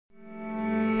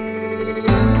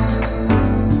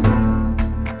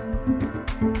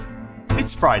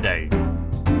Friday,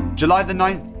 July the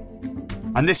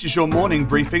 9th, and this is your morning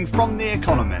briefing from The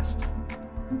Economist.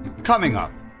 Coming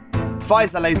up,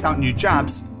 Pfizer lays out new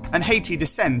jabs, and Haiti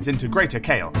descends into greater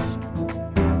chaos.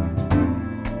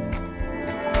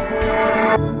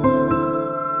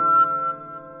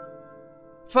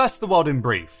 First, the world in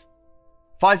brief.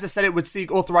 Pfizer said it would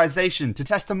seek authorization to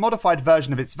test a modified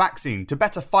version of its vaccine to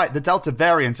better fight the Delta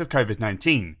variant of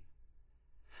COVID-19.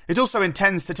 It also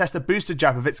intends to test a booster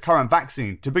jab of its current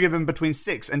vaccine to be given between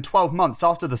 6 and 12 months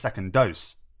after the second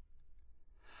dose.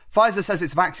 Pfizer says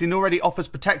its vaccine already offers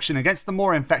protection against the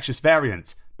more infectious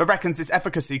variant, but reckons its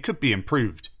efficacy could be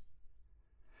improved.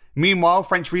 Meanwhile,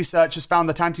 French researchers found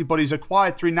that antibodies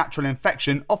acquired through natural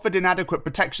infection offered inadequate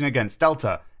protection against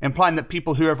Delta, implying that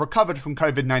people who have recovered from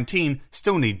COVID-19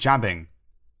 still need jabbing.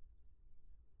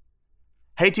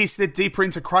 Haiti slid deeper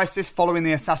into crisis following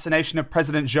the assassination of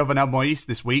President Jovenel Moïse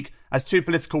this week, as two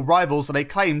political rivals lay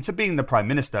claim to being the Prime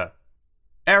Minister.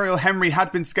 Ariel Henry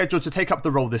had been scheduled to take up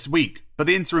the role this week, but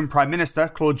the interim Prime Minister,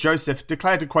 Claude Joseph,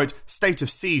 declared a, quote, state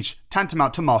of siege,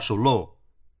 tantamount to martial law.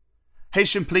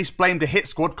 Haitian police blamed a hit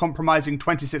squad compromising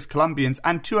 26 Colombians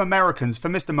and 2 Americans for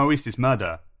Mr. Moïse's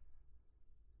murder.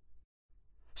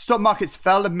 Stock markets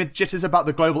fell amid jitters about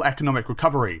the global economic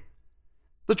recovery.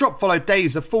 The drop followed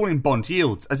days of falling bond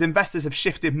yields as investors have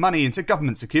shifted money into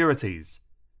government securities.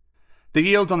 The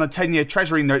yield on the 10-year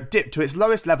Treasury note dipped to its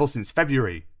lowest level since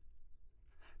February.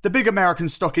 The big American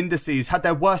stock indices had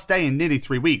their worst day in nearly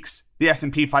 3 weeks. The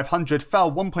S&P 500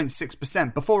 fell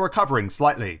 1.6% before recovering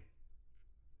slightly.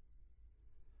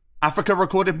 Africa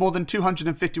recorded more than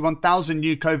 251,000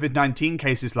 new COVID-19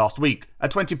 cases last week, a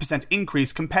 20%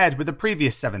 increase compared with the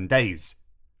previous 7 days.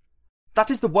 That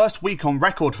is the worst week on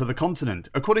record for the continent,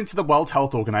 according to the World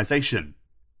Health Organization.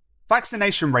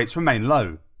 Vaccination rates remain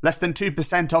low. Less than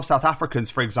 2% of South Africans,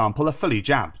 for example, are fully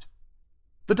jabbed.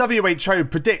 The WHO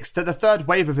predicts that the third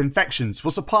wave of infections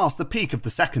will surpass the peak of the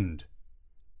second.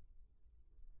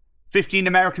 15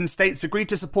 American states agreed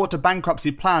to support a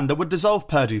bankruptcy plan that would dissolve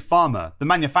Purdue Pharma, the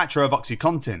manufacturer of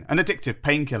OxyContin, an addictive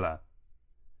painkiller.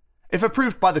 If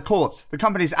approved by the courts, the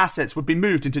company's assets would be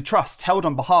moved into trusts held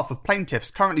on behalf of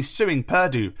plaintiffs currently suing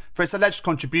Purdue for its alleged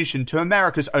contribution to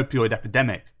America's opioid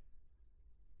epidemic.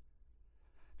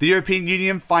 The European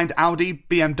Union fined Audi,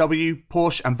 BMW,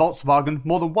 Porsche and Volkswagen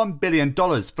more than $1 billion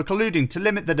for colluding to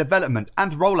limit the development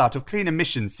and rollout of clean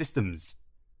emissions systems.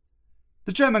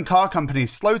 The German car company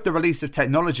slowed the release of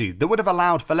technology that would have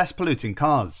allowed for less polluting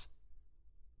cars.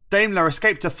 Daimler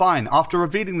escaped a fine after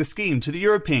revealing the scheme to the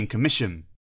European Commission.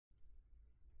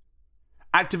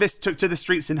 Activists took to the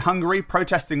streets in Hungary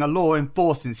protesting a law in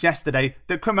force since yesterday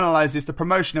that criminalises the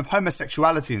promotion of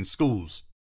homosexuality in schools.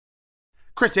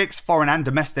 Critics, foreign and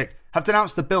domestic, have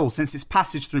denounced the bill since its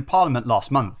passage through Parliament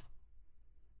last month.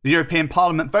 The European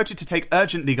Parliament voted to take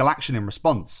urgent legal action in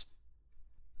response.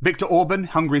 Viktor Orban,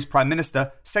 Hungary's Prime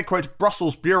Minister, said, quote,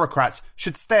 Brussels bureaucrats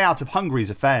should stay out of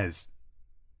Hungary's affairs.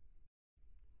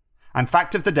 And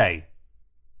fact of the day.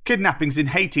 Kidnappings in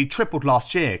Haiti tripled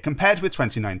last year compared with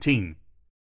 2019.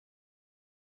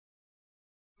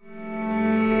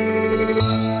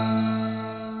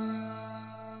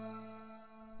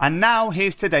 And now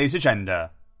here's today's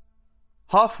agenda.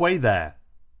 Halfway there.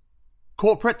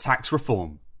 Corporate tax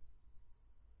reform.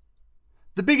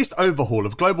 The biggest overhaul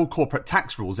of global corporate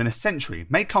tax rules in a century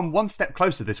may come one step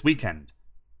closer this weekend.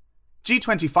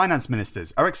 G20 finance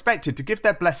ministers are expected to give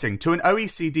their blessing to an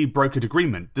OECD brokered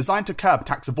agreement designed to curb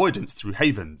tax avoidance through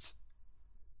havens.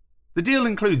 The deal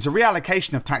includes a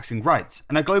reallocation of taxing rights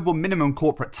and a global minimum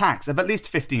corporate tax of at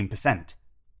least 15%.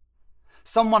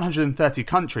 Some 130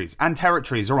 countries and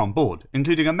territories are on board,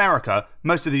 including America,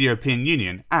 most of the European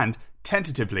Union, and,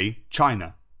 tentatively,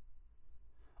 China.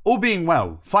 All being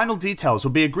well, final details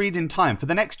will be agreed in time for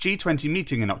the next G20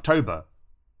 meeting in October.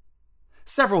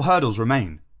 Several hurdles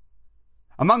remain.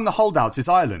 Among the holdouts is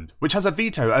Ireland, which has a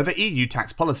veto over EU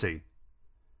tax policy.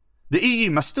 The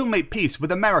EU must still make peace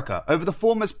with America over the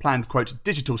former's planned, quote,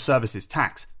 digital services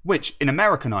tax, which, in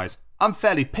American eyes,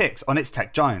 unfairly picks on its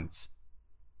tech giants.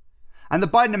 And the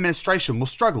Biden administration will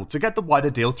struggle to get the wider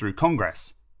deal through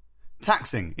Congress.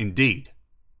 Taxing, indeed.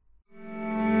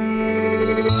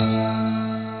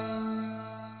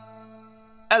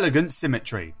 Elegant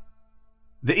symmetry.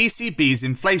 The ECB's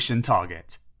inflation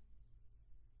target.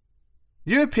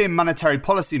 European monetary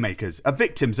policymakers are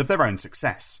victims of their own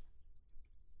success.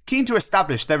 Keen to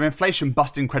establish their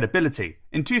inflation-busting credibility,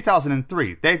 in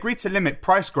 2003 they agreed to limit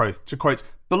price growth to, quote,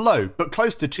 below but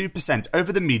close to 2%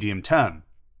 over the medium term.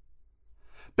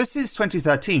 But since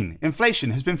 2013, inflation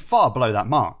has been far below that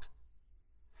mark.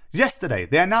 Yesterday,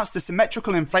 they announced a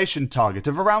symmetrical inflation target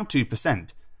of around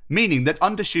 2%, meaning that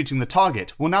undershooting the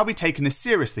target will now be taken as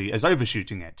seriously as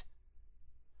overshooting it.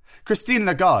 Christine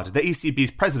Lagarde, the ECB's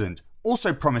president,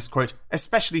 also promised, quote,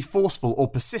 especially forceful or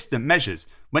persistent measures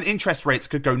when interest rates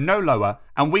could go no lower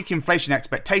and weak inflation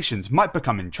expectations might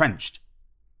become entrenched.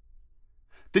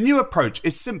 The new approach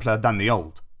is simpler than the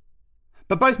old.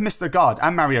 But both Ms. Lagarde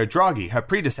and Mario Draghi, her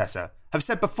predecessor, have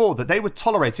said before that they would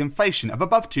tolerate inflation of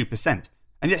above 2%,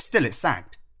 and yet still it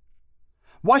sagged.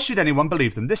 Why should anyone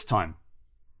believe them this time?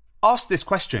 Asked this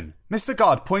question, Ms.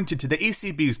 Lagarde pointed to the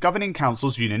ECB's Governing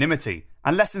Council's unanimity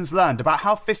and lessons learned about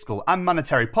how fiscal and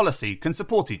monetary policy can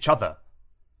support each other.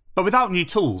 But without new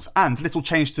tools and little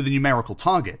change to the numerical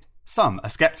target, some are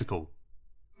sceptical.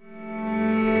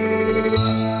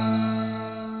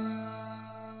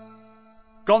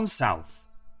 Gone south.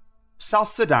 South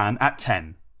Sudan at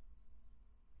 10.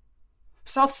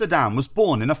 South Sudan was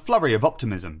born in a flurry of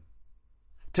optimism.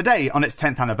 Today, on its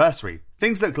 10th anniversary,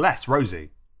 things look less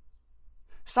rosy.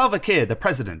 Salva Kiir, the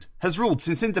president, has ruled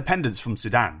since independence from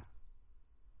Sudan.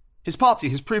 His party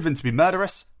has proven to be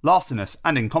murderous, larcenous,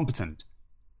 and incompetent.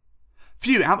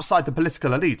 Few outside the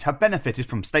political elite have benefited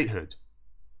from statehood.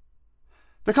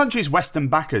 The country's Western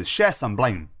backers share some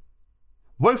blame.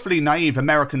 Woefully naive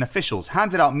American officials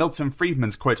handed out Milton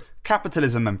Friedman's, quote,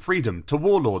 capitalism and freedom to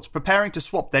warlords preparing to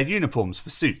swap their uniforms for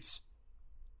suits.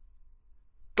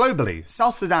 Globally,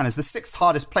 South Sudan is the 6th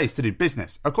hardest place to do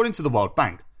business, according to the World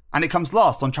Bank, and it comes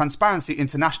last on Transparency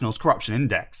International's corruption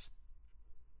index.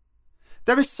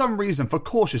 There is some reason for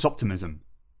cautious optimism.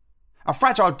 A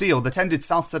fragile deal that ended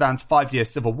South Sudan's 5-year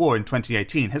civil war in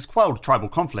 2018 has quelled tribal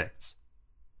conflicts.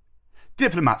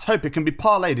 Diplomats hope it can be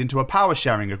parlayed into a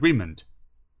power-sharing agreement.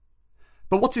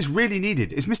 But what is really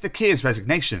needed is Mr. Kiir's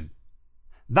resignation.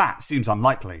 That seems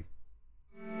unlikely.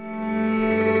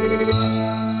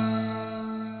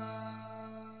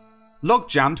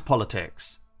 Log-jammed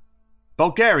politics.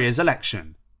 Bulgaria's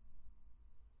election.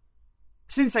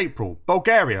 Since April,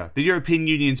 Bulgaria, the European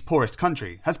Union's poorest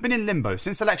country, has been in limbo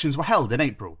since elections were held in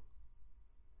April.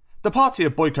 The party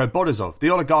of Boyko Borisov,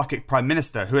 the oligarchic prime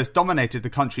minister who has dominated the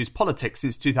country's politics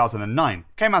since 2009,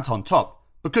 came out on top,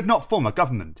 but could not form a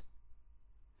government.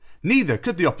 Neither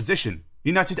could the opposition,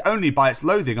 united only by its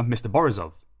loathing of Mr.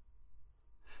 Borisov.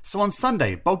 So on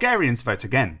Sunday, Bulgarians vote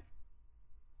again.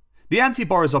 The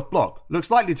anti-Borisov bloc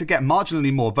looks likely to get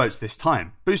marginally more votes this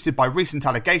time, boosted by recent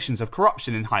allegations of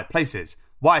corruption in high places,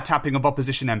 wiretapping of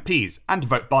opposition MPs, and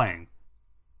vote buying.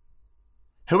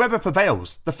 Whoever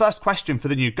prevails, the first question for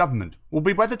the new government will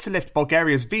be whether to lift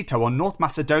Bulgaria's veto on North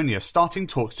Macedonia starting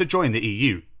talks to join the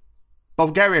EU.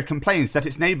 Bulgaria complains that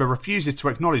its neighbour refuses to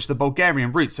acknowledge the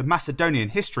Bulgarian roots of Macedonian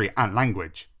history and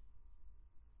language.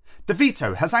 The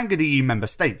veto has angered EU member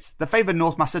states that favour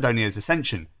North Macedonia's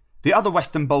ascension. The other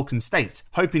Western Balkan states,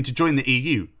 hoping to join the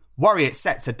EU, worry it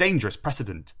sets a dangerous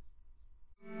precedent.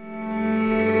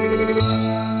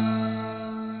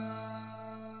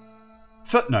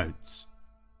 Footnotes.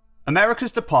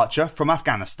 America's departure from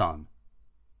Afghanistan.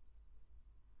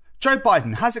 Joe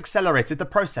Biden has accelerated the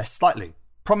process slightly,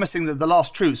 promising that the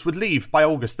last troops would leave by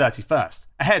August 31st,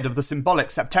 ahead of the symbolic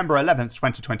September 11th,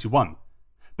 2021.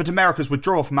 But America's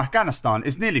withdrawal from Afghanistan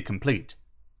is nearly complete.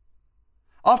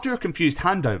 After a confused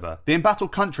handover, the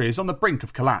embattled country is on the brink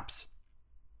of collapse.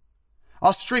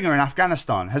 Our stringer in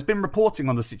Afghanistan has been reporting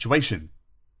on the situation.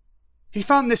 He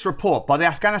found this report by the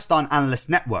Afghanistan Analyst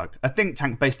Network, a think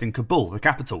tank based in Kabul, the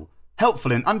capital,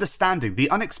 helpful in understanding the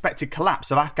unexpected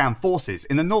collapse of Afghan forces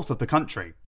in the north of the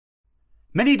country.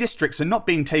 Many districts are not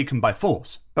being taken by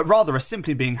force, but rather are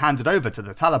simply being handed over to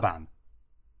the Taliban.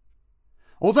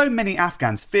 Although many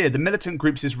Afghans fear the militant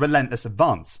group's relentless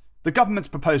advance, the government's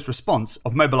proposed response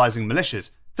of mobilising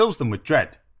militias fills them with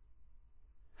dread.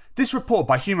 This report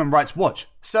by Human Rights Watch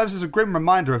serves as a grim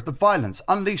reminder of the violence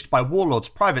unleashed by warlords'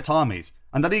 private armies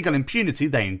and the legal impunity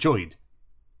they enjoyed.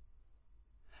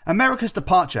 America's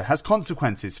departure has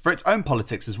consequences for its own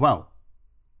politics as well.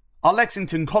 Our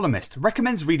Lexington columnist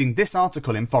recommends reading this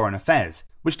article in Foreign Affairs,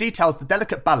 which details the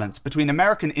delicate balance between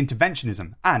American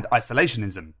interventionism and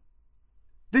isolationism.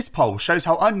 This poll shows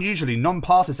how unusually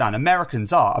non-partisan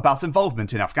Americans are about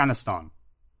involvement in Afghanistan.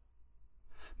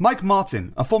 Mike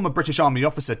Martin, a former British Army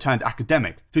officer turned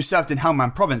academic who served in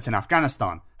Helmand province in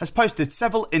Afghanistan, has posted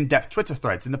several in-depth Twitter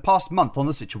threads in the past month on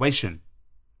the situation.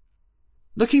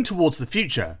 Looking towards the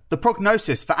future, the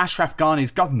prognosis for Ashraf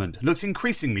Ghani's government looks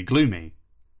increasingly gloomy.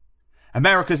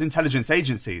 America's intelligence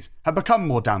agencies have become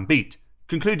more downbeat,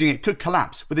 concluding it could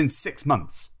collapse within 6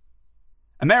 months.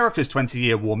 America's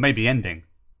 20-year war may be ending,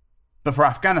 but for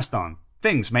Afghanistan,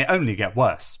 things may only get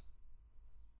worse.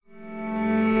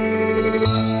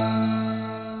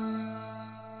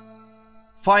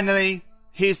 Finally,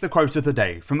 Here's the quote of the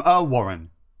day from Earl Warren,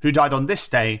 who died on this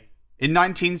day in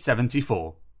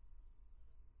 1974.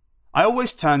 I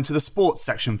always turn to the sports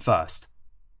section first.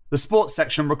 The sports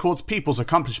section records people's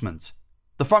accomplishments.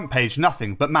 The front page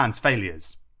nothing but man's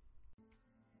failures.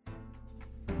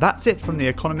 That's it from the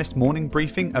Economist morning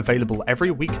briefing, available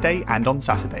every weekday and on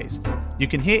Saturdays. You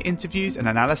can hear interviews and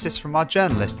analysis from our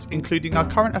journalists, including our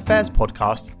current affairs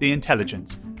podcast, The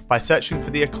Intelligence, by searching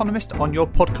for The Economist on your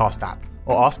podcast app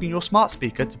or asking your smart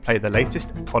speaker to play the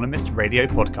latest Economist radio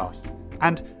podcast.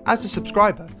 And as a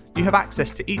subscriber, you have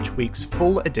access to each week's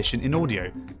full edition in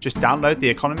audio. Just download the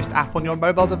Economist app on your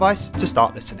mobile device to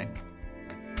start listening.